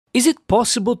Is it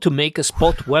possible to make a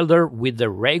spot welder with a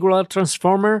regular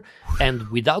transformer and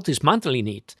without dismantling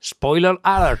it? Spoiler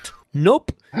alert,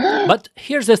 nope. But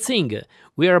here's the thing,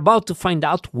 we are about to find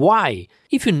out why.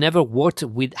 If you never worked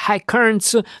with high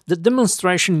currents, the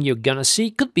demonstration you're gonna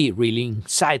see could be really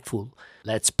insightful.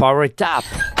 Let's power it up.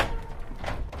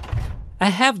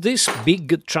 I have this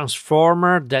big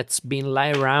transformer that's been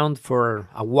lying around for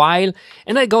a while,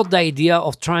 and I got the idea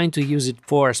of trying to use it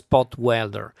for a spot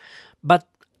welder. But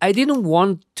I didn't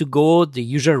want to go the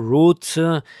usual route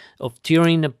of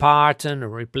tearing apart and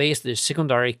replace the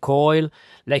secondary coil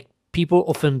like people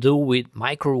often do with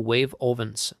microwave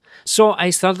ovens. So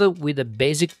I started with a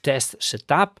basic test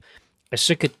setup, a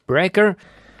circuit breaker,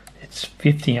 it's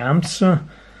 50 amps,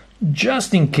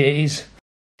 just in case,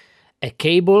 a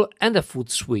cable and a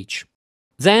foot switch.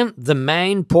 Then the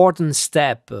main important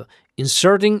step,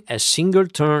 inserting a single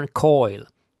turn coil.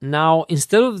 Now,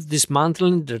 instead of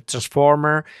dismantling the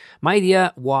transformer, my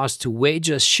idea was to wedge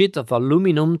a sheet of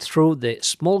aluminum through the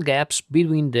small gaps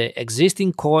between the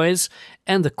existing coils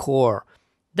and the core.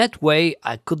 That way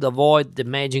I could avoid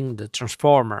damaging the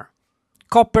transformer.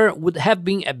 Copper would have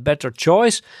been a better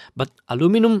choice, but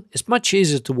aluminum is much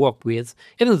easier to work with,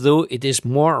 even though it is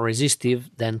more resistive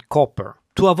than copper.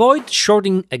 To avoid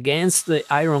shorting against the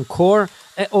iron core,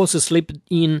 I also slipped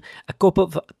in a couple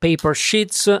of paper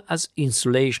sheets as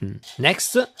insulation.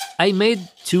 Next, I made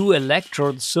two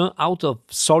electrodes out of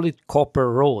solid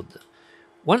copper rod.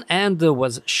 One end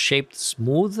was shaped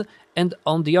smooth, and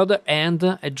on the other end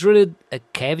I drilled a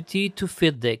cavity to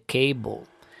fit the cable.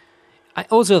 I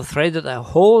also threaded a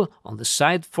hole on the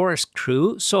side for a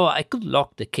screw so I could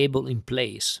lock the cable in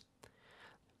place.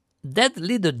 That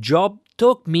little job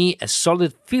took me a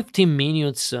solid 15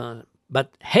 minutes,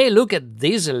 but hey, look at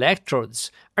these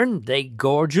electrodes, aren't they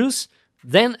gorgeous?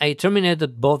 Then I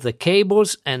terminated both the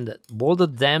cables and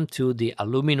bolted them to the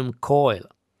aluminum coil.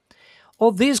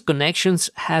 All these connections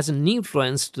has an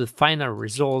influence to the final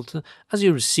result, as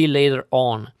you will see later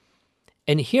on.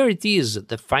 And here it is,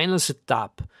 the final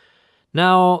setup.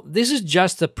 Now, this is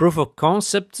just a proof of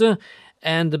concept,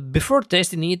 and before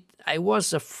testing it, I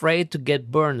was afraid to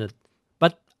get burned.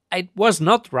 I was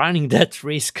not running that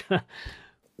risk.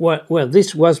 well,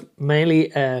 this was mainly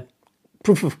a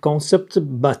proof of concept,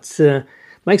 but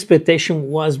my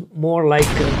expectation was more like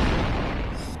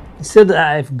instead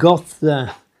I've got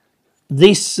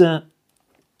this.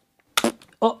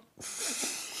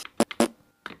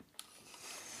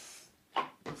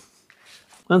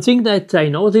 One thing that I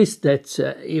noticed that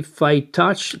if I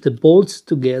touch the bolts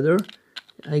together,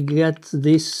 I get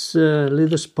these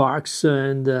little sparks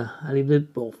and I leave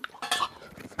it both.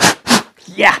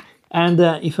 Yeah! And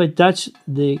if I touch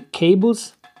the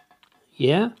cables,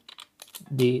 yeah,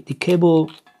 the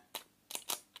cable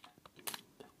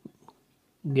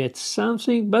gets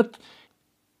something, but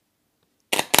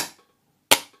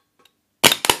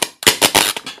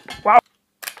wow!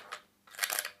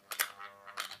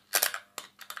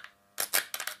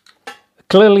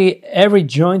 Clearly, every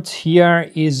joint here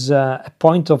is a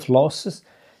point of losses.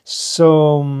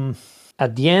 So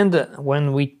at the end,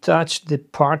 when we touch the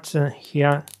part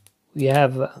here, we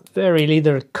have very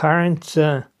little current,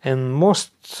 and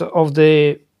most of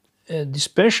the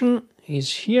dispersion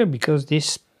is here because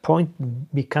this point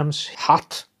becomes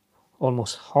hot,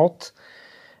 almost hot,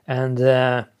 and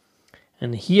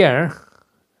here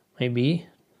maybe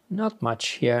not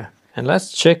much here. And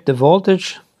let's check the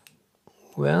voltage.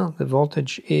 Well, the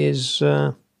voltage is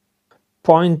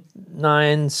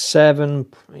 0.97,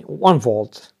 1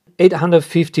 volt,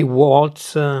 850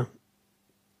 watts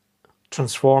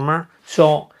transformer.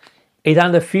 So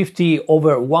 850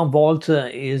 over 1 volt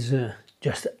is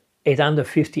just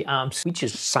 850 amps, which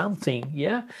is something,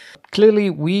 yeah? Clearly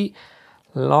we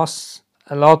lost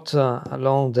a lot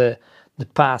along the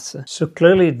path. So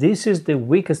clearly this is the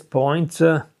weakest point,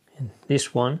 in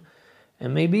this one,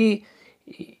 and maybe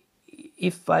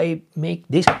if I make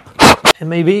this, a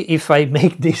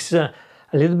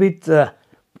little bit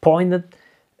pointed,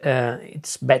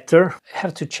 it's better. I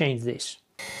have to change this.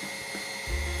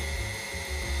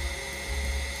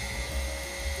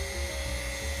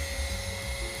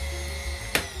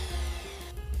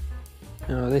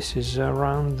 Now this is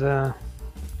around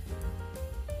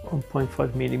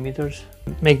 1.5 millimeters.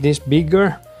 Make this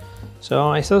bigger. So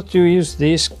I thought to use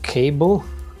this cable,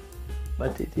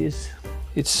 but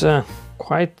it's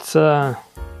quite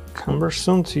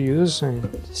cumbersome to use and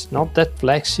it's not that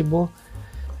flexible.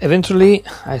 Eventually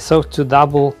I thought to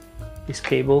double this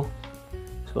cable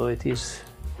so it is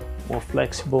more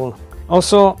flexible.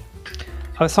 Also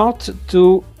I thought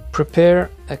to prepare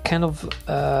a kind of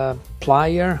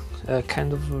plier, a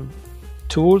kind of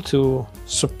tool to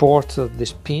support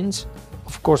these pins.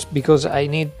 Of course, because I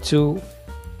need to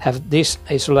have this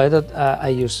isolated, I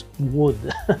use wood.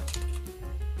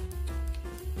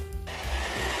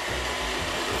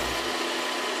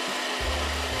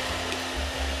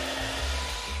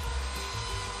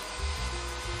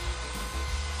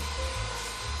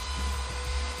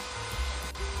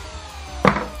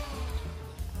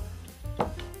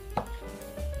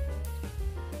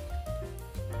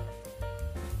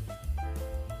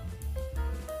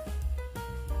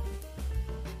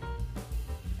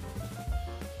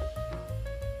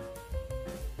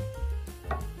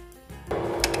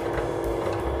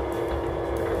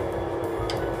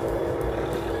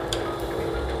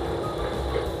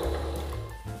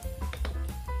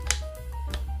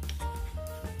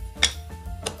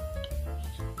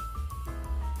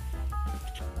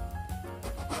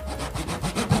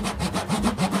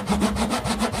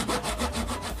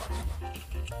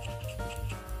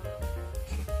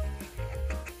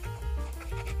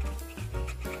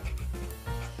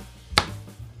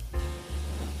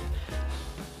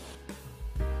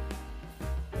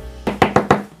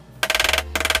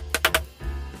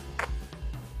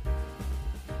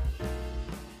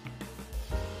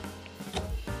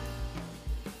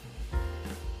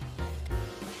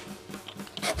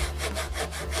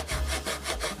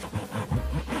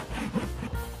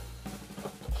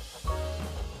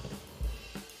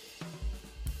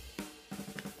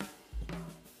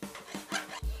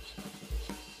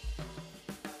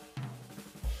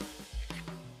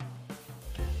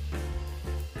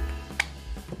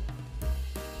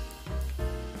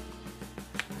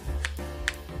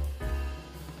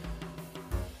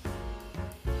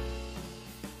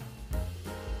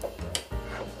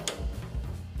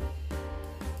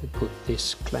 Put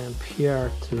this clamp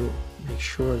here to make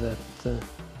sure that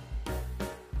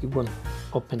it won't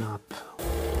open up.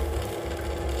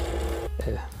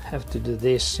 Have to do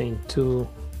this in 2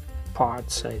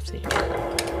 parts, I think.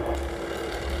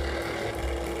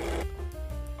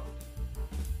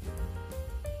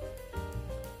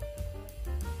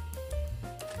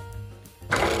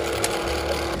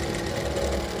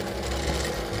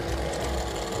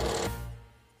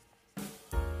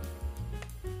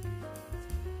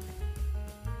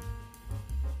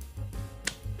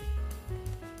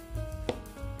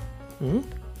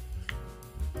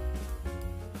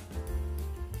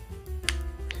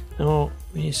 Now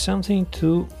we need something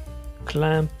to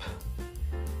clamp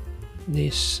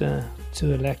these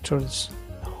 2 electrodes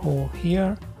hole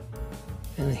here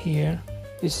and here.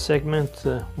 This segment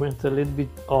went a little bit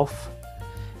off,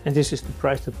 and this is the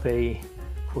price to pay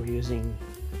for using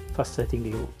fast setting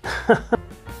glue.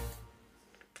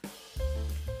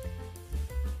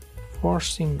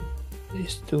 Forcing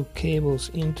these 2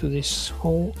 cables into this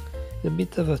hole is a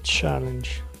bit of a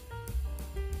challenge.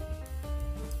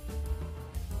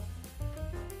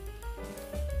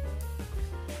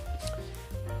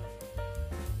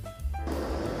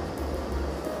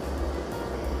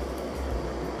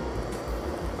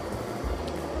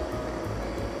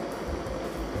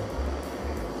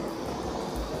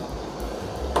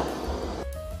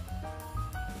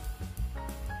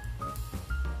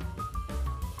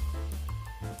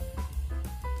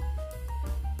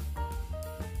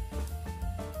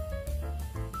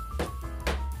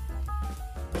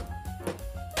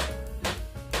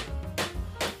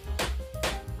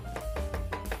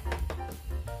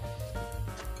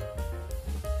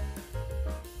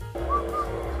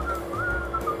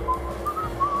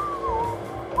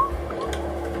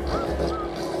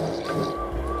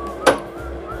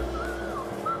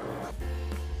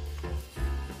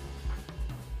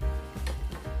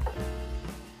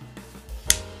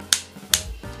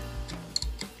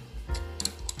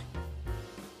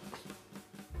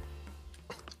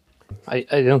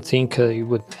 I don't think it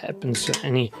would happen to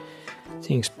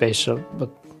anything special, but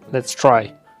let's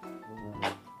try.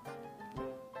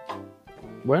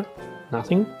 Well,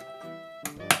 nothing.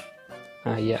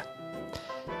 Yeah.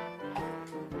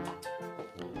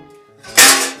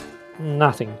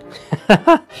 Nothing.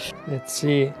 Let's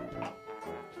see.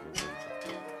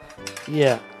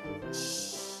 Yeah.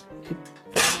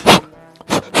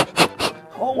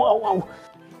 Oh, wow, wow.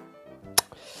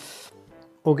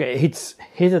 Okay, it's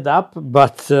heated up,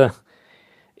 but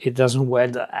it doesn't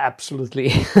weld absolutely.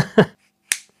 It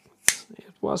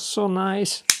was so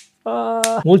nice.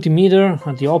 Multimeter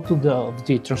at the output of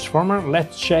the transformer.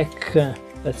 Let's check the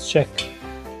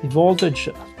voltage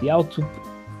at the output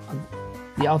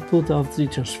of the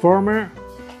transformer.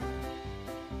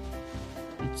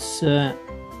 It's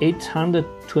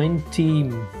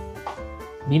 820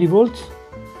 millivolts.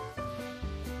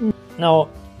 Now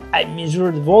I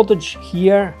measure the voltage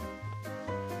here.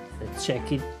 Let's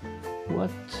check it.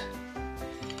 What?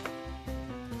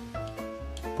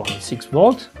 0.6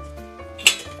 volt.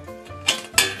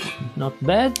 Not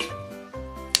bad.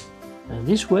 And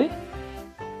this way,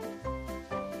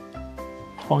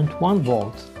 0.1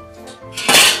 volt.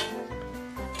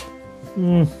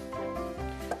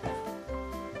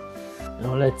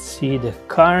 Now let's see the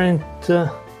current.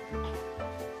 The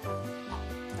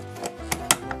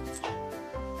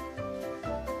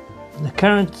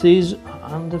current is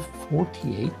under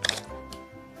 48,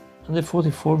 under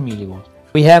 44 millivolts.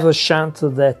 We have a shunt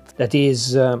that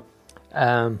is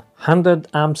 100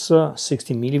 amps,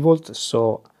 60 millivolts.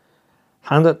 So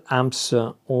 100 amps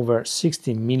over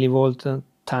 60 millivolt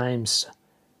times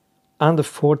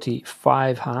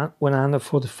 145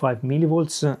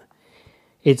 millivolts.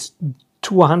 It's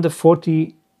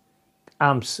 240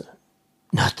 amps.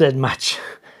 Not that much.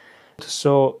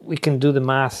 So we can do the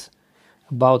math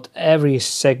about every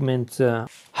segment.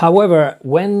 However,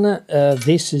 when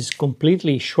this is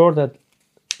completely shorted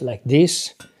like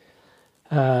this,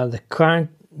 the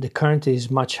current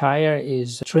is much higher,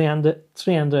 is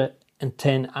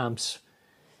 310 amps.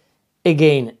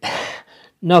 Again,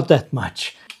 not that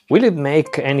much. Will it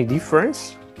make any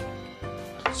difference?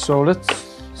 So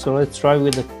let's try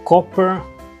with the copper.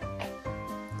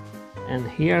 And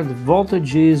here the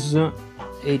voltage is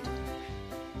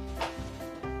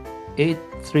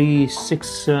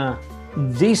 836.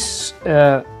 This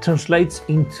translates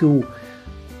into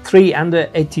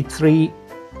 383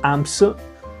 amps,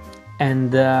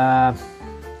 and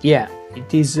yeah,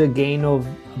 it is a gain of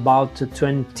about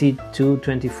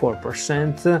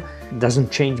 20–24%.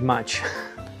 Doesn't change much.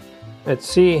 Let's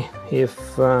see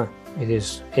if it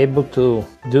is able to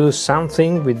do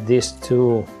something with these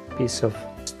two pieces of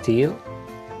steel.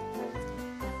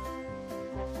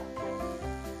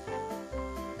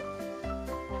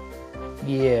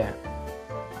 Yeah.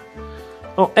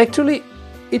 Oh, actually,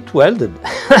 it welded.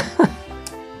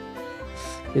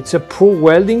 It's a poor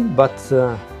welding, but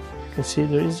you can see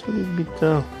there is a little bit,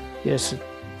 yes, a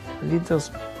little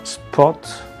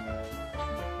spot,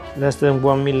 less than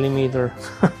 1 millimeter.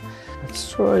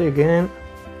 Let's try again.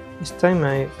 This time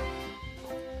I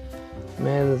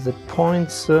made the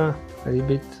points a little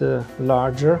bit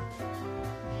larger.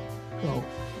 So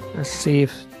let's see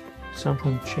if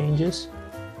something changes.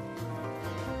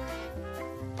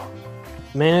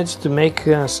 Managed to make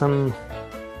some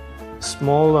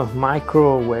small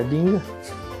micro welding,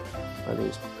 but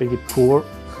it's pretty poor.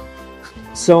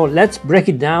 So let's break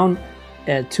it down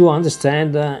to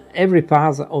understand every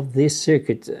part of this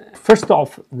circuit. First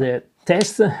off, the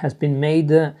test has been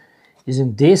made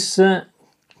using this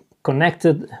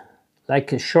connected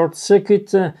like a short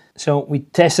circuit. So we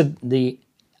tested the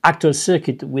actual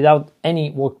circuit without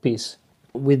any workpiece.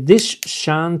 With this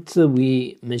shunt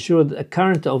we measured a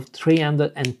current of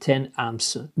 310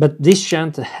 amps, but this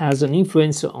shunt has an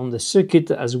influence on the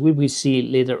circuit, as we will see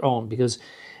later on, because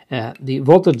the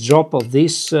voltage drop of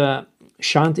this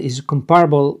shunt is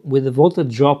comparable with the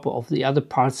voltage drop of the other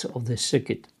parts of the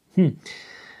circuit.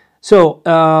 So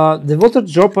the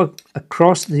voltage drop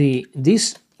across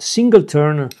this single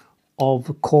turn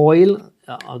of coil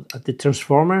at the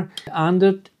transformer,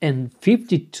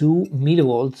 152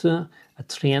 millivolts at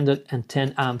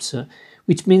 310 amps,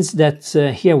 which means that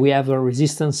here we have a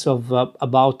resistance of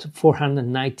about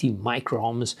 490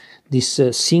 microohms, this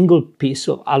single piece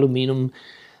of aluminum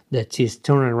that is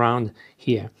turned around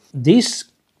here. This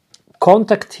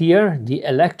contact here, the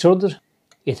electrode,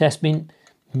 it has been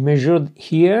measured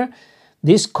here.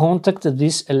 This contact,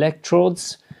 these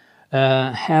electrodes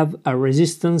have a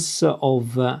resistance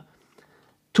of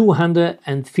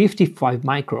 255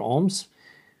 microohms.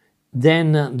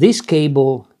 Then this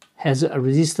cable has a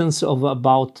resistance of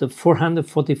about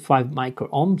 445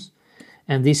 microohms,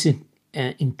 and this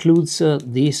includes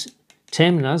these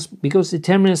terminals, because the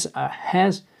terminals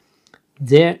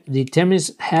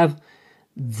have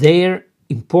their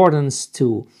importance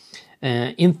too.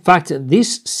 In fact,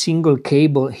 this single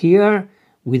cable here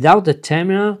without the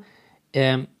terminal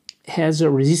has a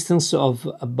resistance of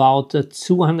about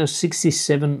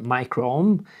 267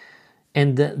 microohm,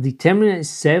 and the terminal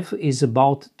itself is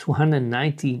about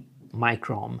 290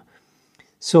 microohm.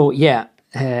 So yeah,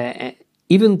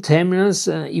 even terminals,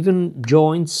 even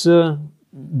joints,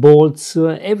 bolts,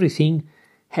 everything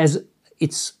has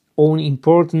its own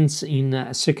importance in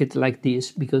a circuit like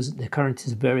this, because the current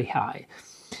is very high.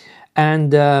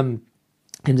 And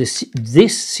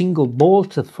this single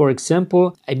bolt, for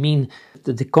example, I mean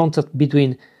the contact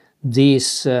between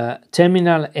this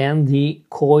terminal and the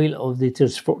coil of the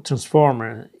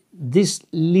transformer, this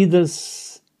little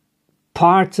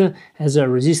part has a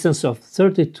resistance of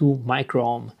 32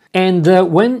 microohm. And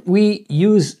when we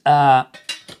use a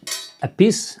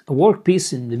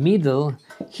workpiece in the middle,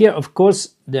 here of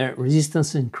course the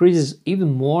resistance increases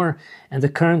even more and the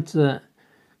current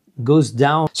goes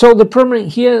down. So the problem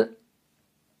here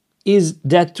is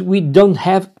that we don't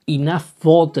have enough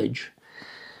voltage,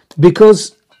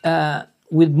 because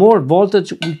with more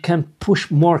voltage we can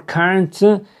push more current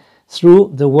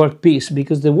through the workpiece,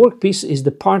 because the workpiece is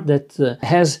the part that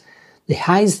has the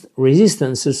highest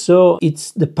resistance, so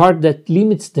it's the part that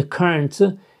limits the current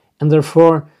and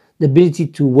therefore the ability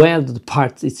to weld the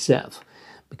part itself,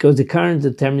 because the current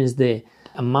determines the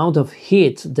amount of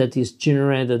heat that is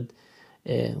generated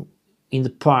in the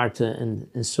part,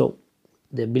 and so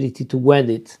the ability to weld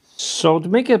it. So to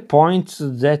make a point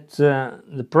that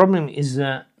the problem is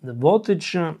the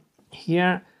voltage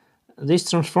here, this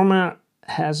transformer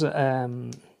has a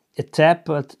tap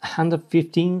at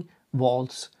 115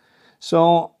 volts.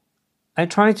 So I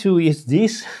try to use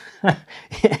this,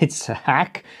 it's a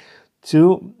hack,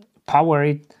 to power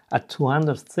it at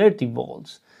 230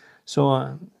 volts.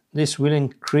 So this will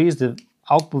increase the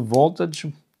output voltage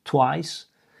twice,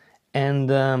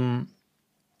 and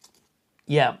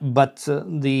yeah, but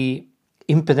the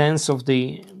impedance of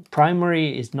the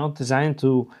primary is not designed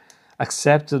to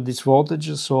accept this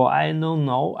voltage, so I don't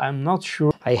know, I'm not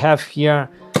sure. I have here,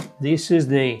 this is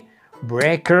the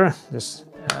breaker, this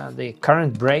the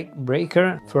current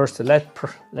breaker. First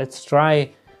let's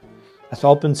try at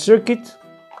open circuit.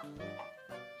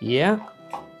 Yeah.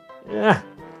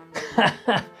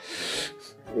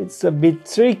 It's a bit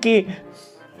tricky.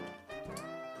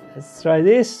 Let's try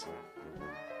this.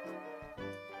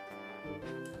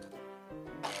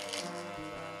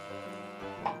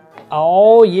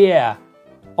 Oh yeah,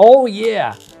 oh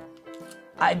yeah,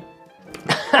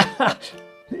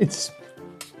 it's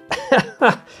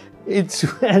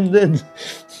it's welded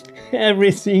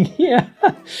everything here.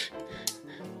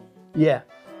 Yeah,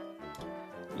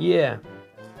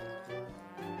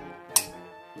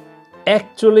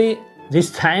 actually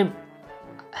this time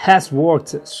has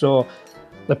worked. So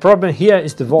the problem here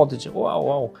is the voltage.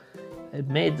 Wow, it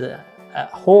made a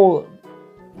whole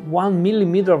 1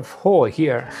 millimeter of hole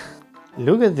here.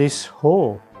 Look at this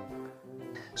hole.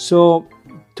 So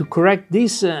to correct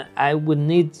this, I would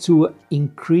need to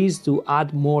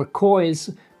add more coils,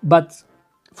 but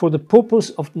for the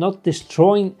purpose of not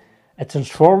destroying a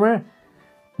transformer,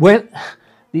 well,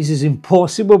 this is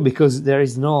impossible because there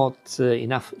is not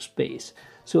enough space.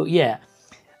 So yeah,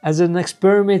 as an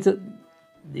experiment,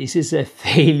 this is a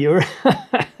failure.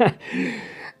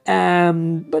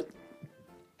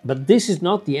 But this is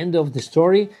not the end of the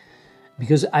story,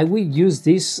 because I will use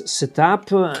this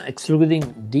setup,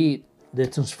 excluding the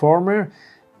transformer,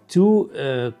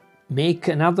 to make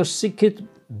another circuit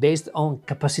based on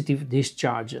capacitive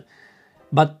discharge.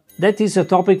 But that is a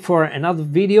topic for another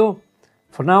video.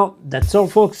 For now, that's all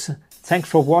folks. Thanks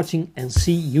for watching and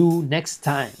see you next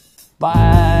time.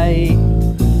 Bye!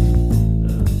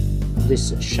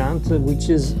 This shunt, which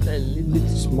is a little bit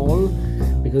small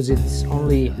because it's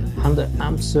only 100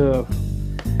 amps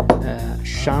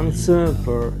shunt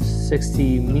per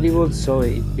 60 millivolts, so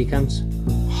it becomes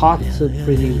hot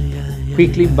pretty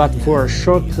quickly, but for a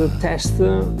short test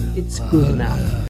it's good enough.